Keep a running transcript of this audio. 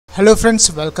Hello friends,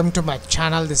 welcome to my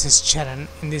channel. This is Charan.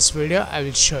 In this video I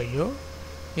will show you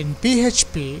in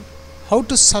PHP how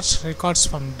to search records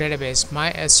from database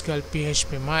mysql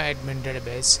phpmyadmin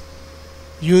database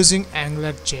using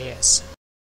angularjs.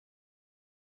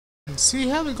 And see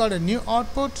here we got a new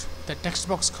output, the text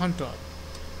box control.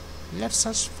 Let's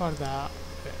search for the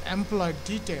employee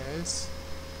details.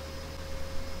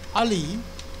 Ali.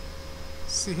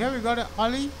 See here we got a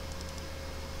Ali.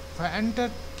 If I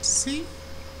enter C,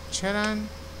 Charan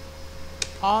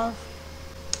or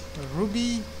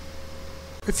Ruby.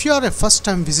 If you are a first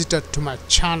time visitor to my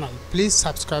channel, please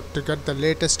subscribe to get the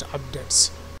latest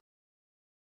updates.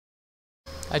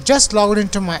 I just logged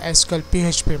into my SQL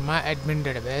phpmyadmin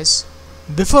database.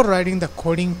 Before writing the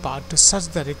coding part to search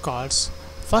the records,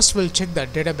 first we'll check the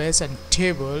database and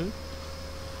table.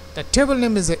 The table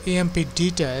name is the EMP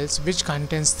details, which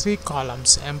contains 3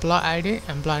 columns: employee ID,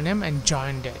 employee name and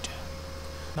join date.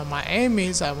 Now my aim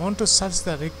is I want to search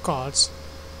the records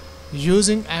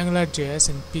using AngularJS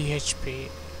in PHP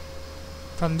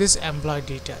from this employee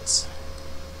details.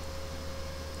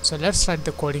 So let's write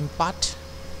the coding part.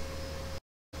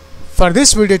 For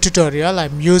this video tutorial I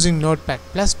am using Notepad++.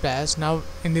 Now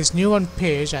in this new one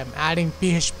page I am adding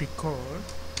PHP code.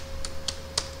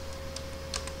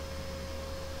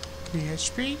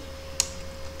 PHP.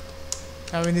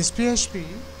 Now in this PHP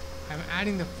I am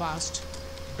adding the first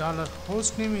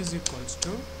 $hostname is equals to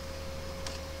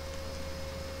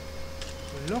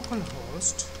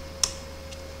localhost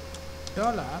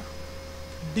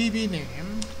 $db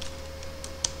name.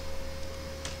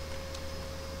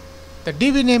 The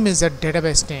DB name is a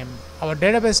database name. Our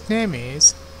database name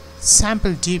is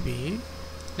sampledb.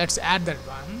 Let's add that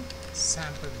one.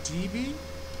 Sampledb.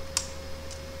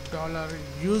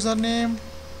 $username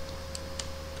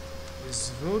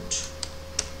is root.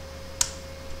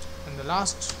 And the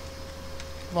last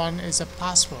one is a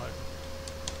password.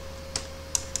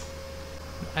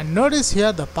 And notice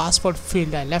here the password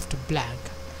field I left blank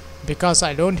because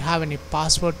I don't have any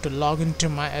password to log into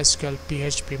my SQL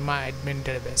phpmyadmin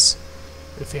database.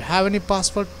 If you have any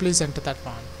password, please enter that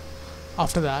one.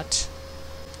 After that,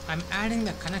 I'm adding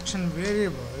the connection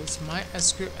variables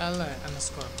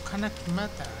mysql_connect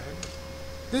method.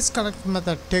 This connect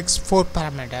method takes 4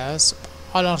 parameters.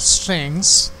 All are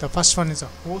strings. The first one is a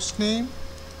host name.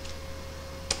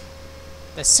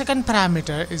 The second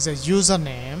parameter is a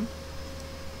username.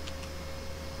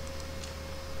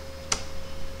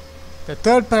 The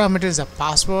third parameter is a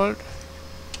password.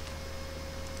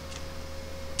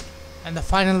 And the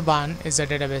final one is a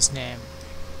database name,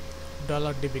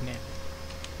 $db name.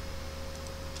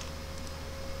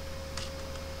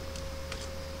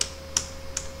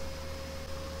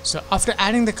 So after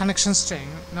adding the connection string,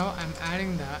 now I'm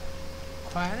adding the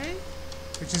query,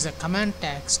 which is a command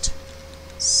text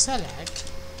select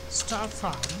start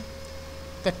from.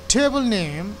 The table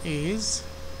name is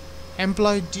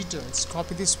employee details.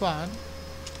 Copy this one,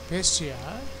 paste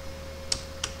here.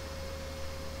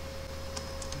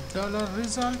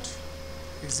 $result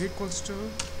is equals to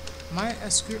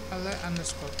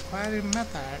mysql_query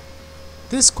method.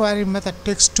 This query method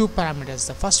takes 2 parameters.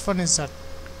 The first one is a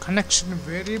connection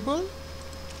variable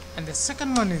and the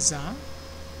second one is a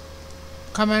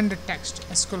command text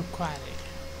SQL query.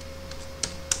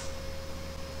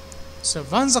 So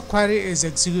once the query is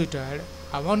executed,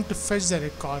 I want to fetch the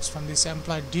records from this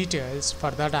employee details.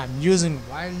 For that I am using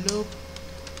while loop.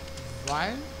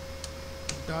 While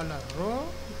 $row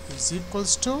is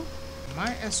equals to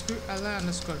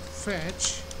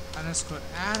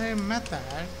mysql_fetch_array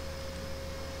method.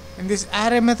 In this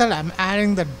array method I am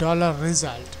adding the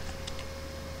 $result.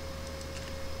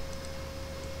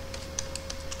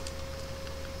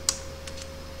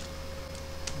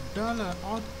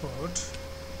 $output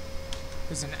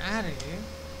is an array.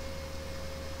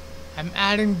 I am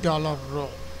adding $row.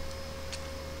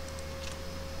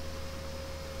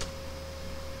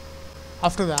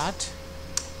 After that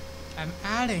I am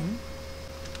adding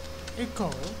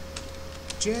echo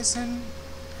JSON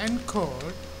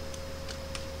encode.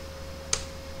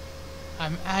 I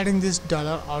am adding this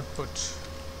 $output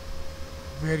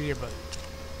variable.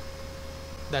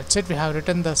 That's it. We have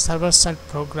written the server-side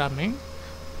programming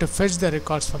to fetch the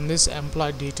records from this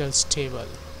employee details table.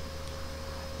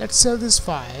 Let's save this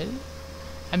file.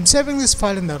 I'm saving this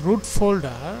file in the root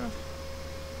folder.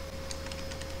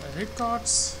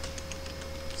 Records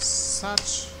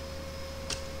search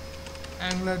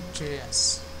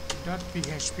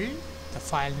angularjs.php, the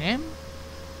file name.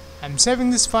 I'm saving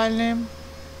this file name.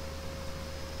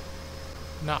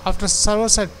 Now after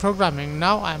server-side programming,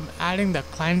 now I'm adding the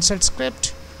client-side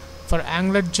script for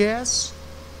AngularJS.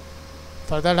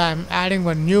 For that I am adding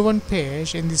one new one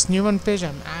page. In this new one page I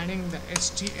am adding the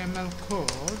HTML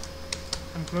code.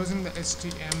 I'm closing the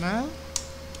HTML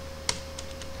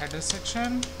header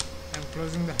section. I'm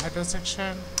closing the header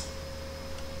section.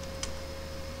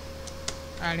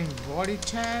 Adding body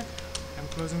tag. I'm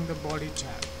closing the body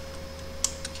tag.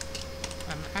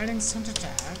 I'm adding center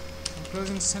tag. I'm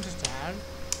closing center tag.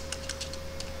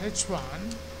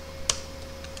 H1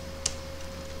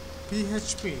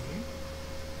 PHP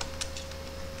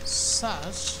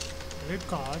search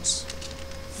records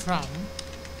from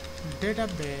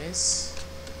database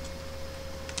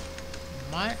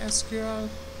mysql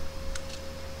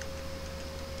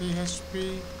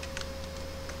php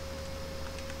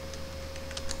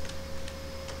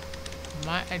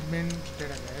myadmin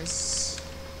database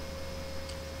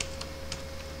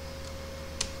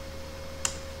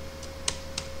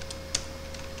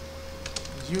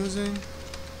using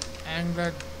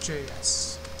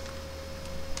angularjs.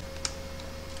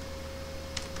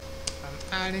 I'm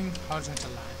adding horizontal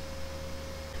line.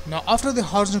 Now after the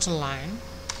horizontal line,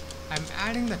 I'm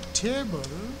adding the table.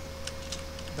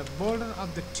 The border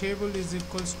of the table is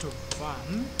equals to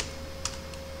 1.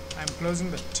 I'm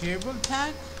closing the table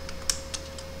tag.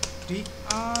 tr.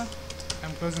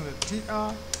 I'm closing the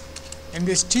tr. In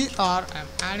this tr, I'm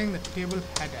adding the table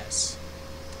headers.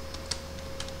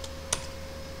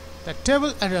 The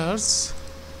table headers,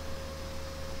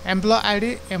 employee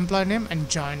ID, employee name, and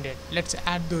join date. Let's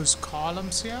add those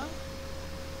columns here.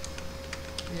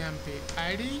 emp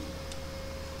ID,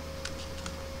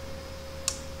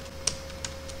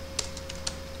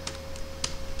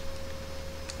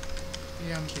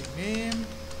 emp name,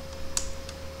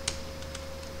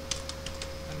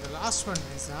 and the last one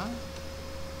is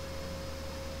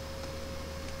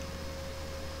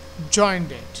join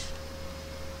date.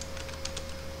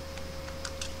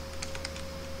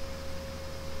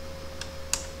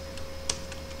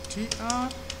 tr. I'm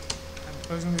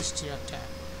closing this tr tag.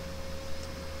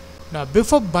 Now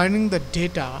before binding the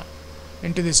data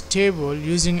into this table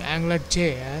using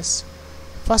angularjs,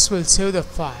 first we'll save the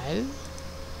file.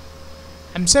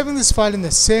 I'm saving this file in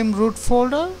the same root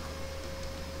folder.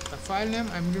 The file name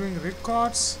I'm giving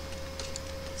records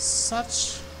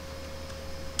such.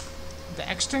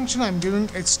 The extension I'm giving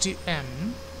htm.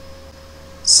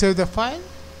 Save the file.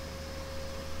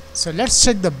 So let's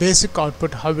check the basic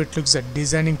output, how it looks at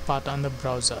designing part on the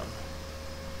browser.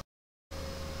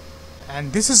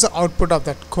 And this is the output of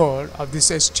that code of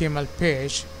this HTML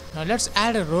page. Now let's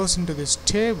add a rows into this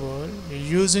table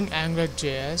using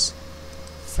AngularJS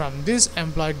from this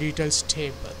employee details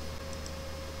table.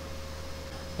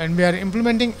 When we are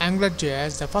implementing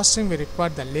AngularJS, the first thing we require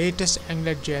the latest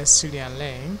AngularJS CDN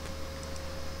link.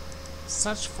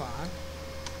 Search for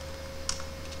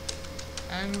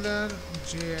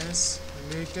AngularJS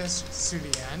latest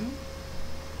CDN,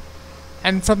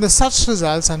 and from the search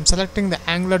results I'm selecting the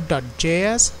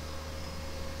angular.js.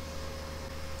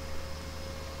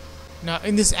 Now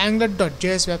in this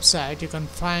angular.js website you can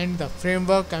find the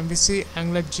framework MVC,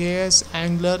 AngularJS,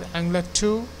 Angular, Angular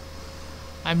 2.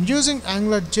 I'm using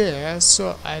AngularJS,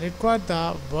 so I require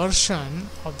the version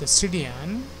of the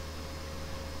CDN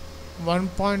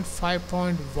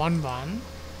 1.5.11.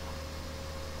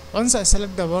 Once I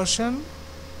select the version,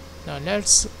 now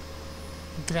let's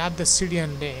grab the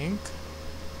CDN link.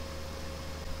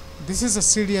 This is the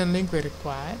CDN link we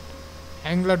require,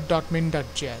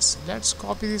 angular.min.js. Let's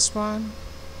copy this one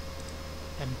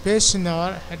and paste in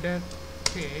our header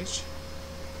page,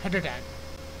 header tag.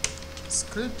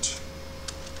 Script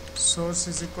source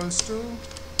is equals to,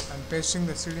 I'm pasting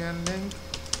the CDN link,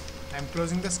 I'm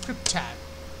closing the script tag.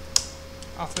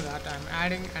 After that I'm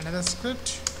adding another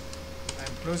script.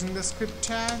 I'm closing the script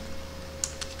tag.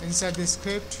 Inside the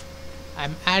script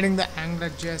I'm adding the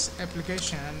AngularJS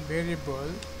application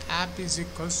variable app is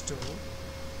equals to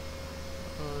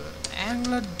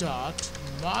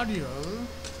angular.module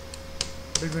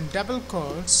between double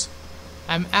quotes.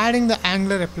 I'm adding the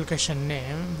Angular application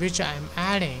name, which I'm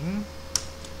adding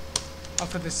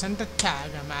after the center tag.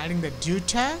 I'm adding the due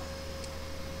tag.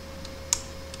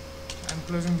 I'm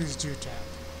closing this due tag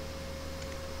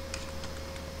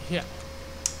here.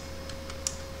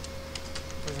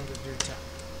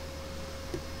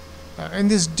 In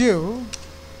this div,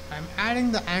 I'm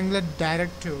adding the Angular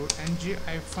directive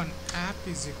ng-app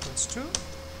is equals to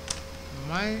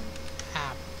my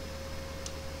app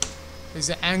is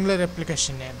the Angular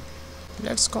application name.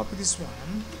 Let's copy this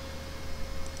one,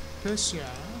 paste here,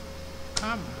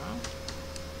 comma.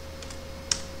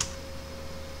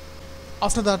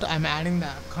 After that, I'm adding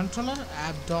the controller.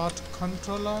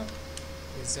 App.controller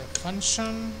is a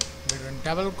function between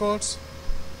double quotes.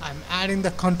 I'm adding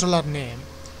the controller name.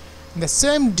 In the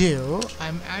same div,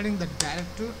 I'm adding the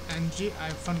directory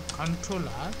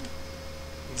ng-controller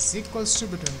is equals to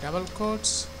between double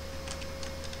quotes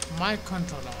my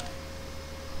controller.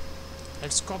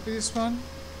 Let's copy this one,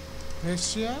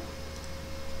 paste here,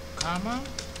 comma,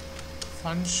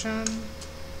 function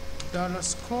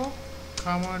 $scope,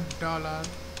 comma, dollar.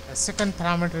 The second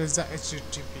parameter is the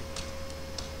HTTP.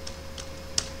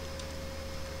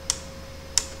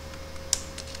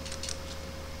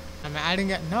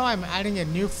 Now I'm adding a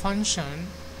new function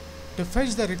to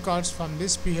fetch the records from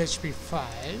this PHP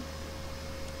file.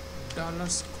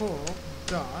 $scope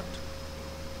dot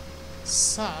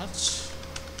search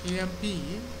emp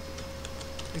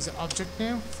is the object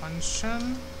name,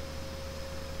 function.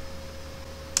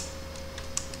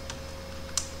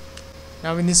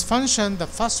 Now in this function, the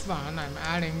first one I'm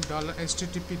adding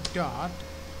 $http dot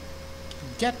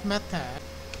get method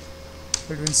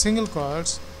between single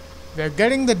quotes. We are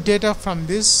getting the data from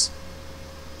this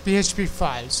PHP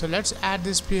file. So let's add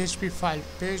this PHP file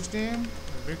page name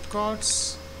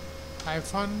records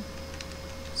hyphen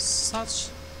search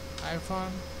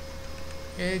hyphen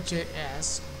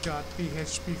ajs.php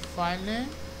file name.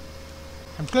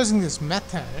 I'm closing this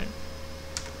method.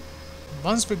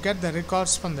 Once we get the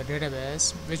records from the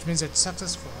database, which means it's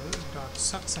successful, dot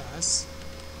success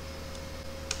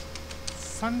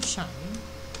function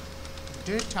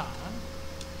data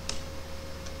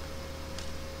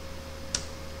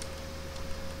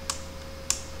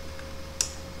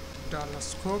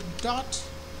 $scope dot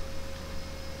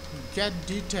get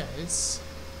details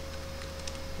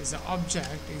is the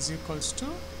object is equals to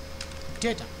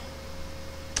data.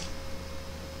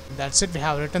 That's it. We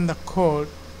have written the code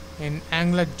in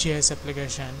AngularJS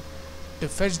application to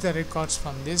fetch the records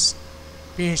from this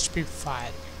PHP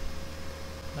file.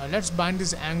 Now let's bind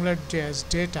this AngularJS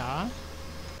data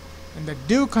in the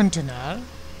div container.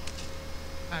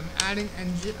 I'm adding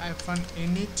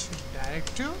ng-init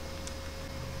directive.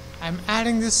 I'm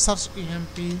adding this search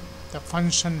emp, the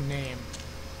function name.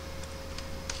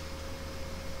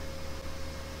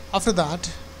 After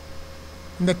that,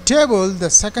 in the table,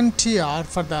 the second tr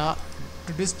for the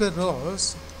to display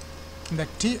rows, in the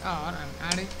tr I'm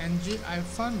adding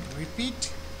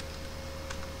ng-repeat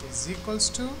is equals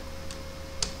to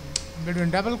between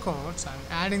double quotes I'm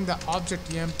adding the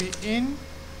object emp in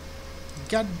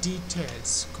get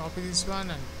details. Copy this one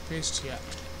and paste here.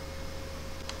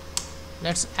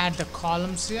 Let's add the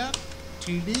columns here,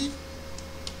 td,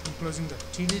 I'm closing the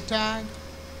td tag.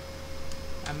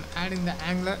 I'm adding the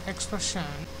Angular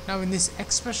expression. Now in this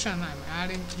expression I'm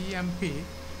adding emp,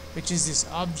 which is this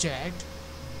object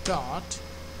dot.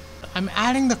 I'm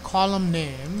adding the column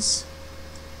names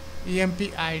emp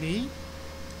id,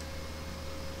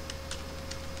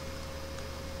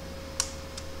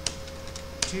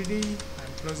 td,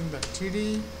 I'm closing the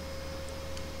td,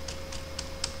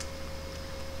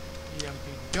 emp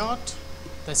dot.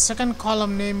 The second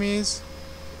column name is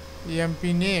emp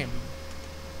name,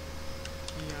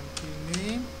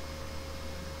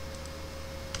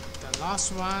 the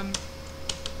last one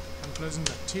I'm closing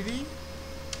the td,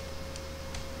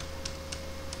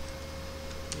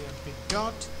 emp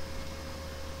dot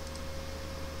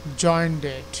join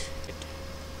date.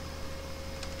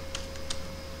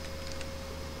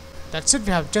 That's it.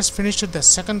 We have just finished the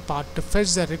second part to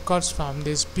fetch the records from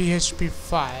this PHP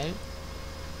file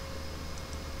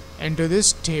into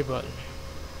this table.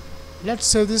 Let's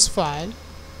save this file.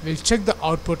 We'll check the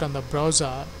output on the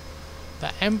browser.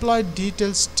 The employee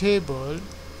details table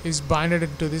is binded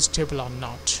into this table or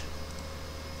not.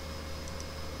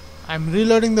 I'm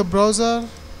reloading the browser,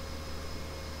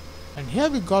 and here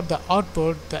we got the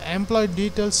output. The employee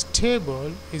details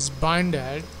table is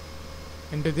binded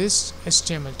into this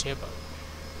HTML table.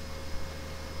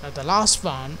 Now the last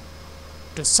one,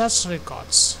 to search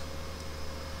records.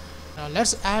 Now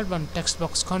let's add one text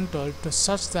box control to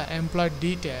search the employee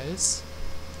details.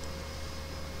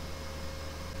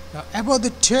 Now above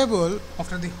the table,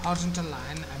 after the horizontal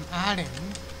line, I'm adding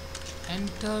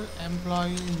enter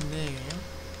employee name,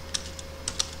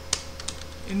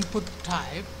 input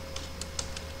type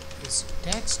is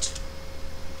text,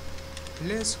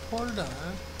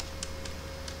 placeholder,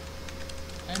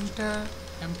 enter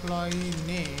employee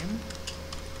name,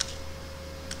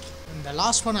 and the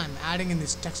last one I'm adding in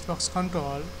this text box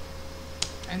control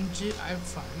ng-model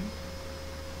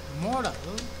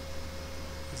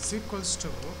is equals to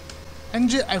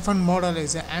ng-model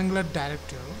is an Angular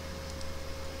directive,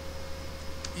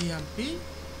 emp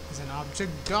is an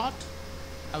object dot.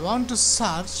 I want to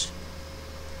search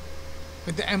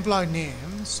with the employee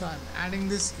name, so I'm adding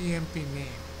this emp name.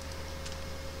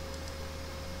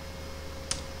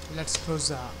 let's close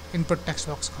the input text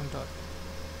box control.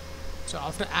 So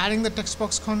after adding the text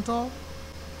box control,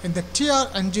 in the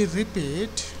trng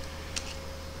repeat,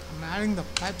 I'm adding the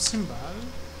pipe symbol,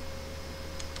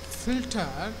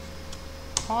 filter,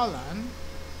 colon,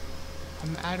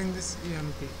 I'm adding this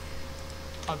emp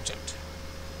object.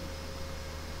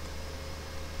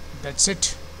 That's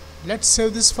it. Let's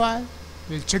save this file.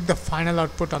 We'll check the final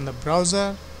output on the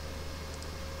browser.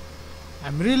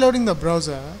 I'm reloading the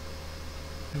browser,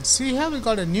 and see here we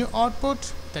got a new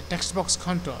output, the text box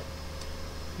control.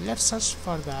 Let's search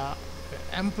for the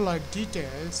employee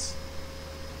details.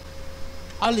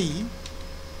 Ali.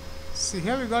 See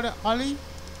here we got a Ali.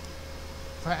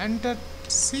 If I enter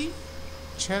C,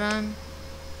 Charan,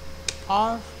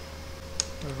 R,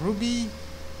 Ruby.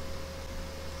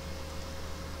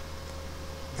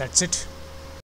 That's it.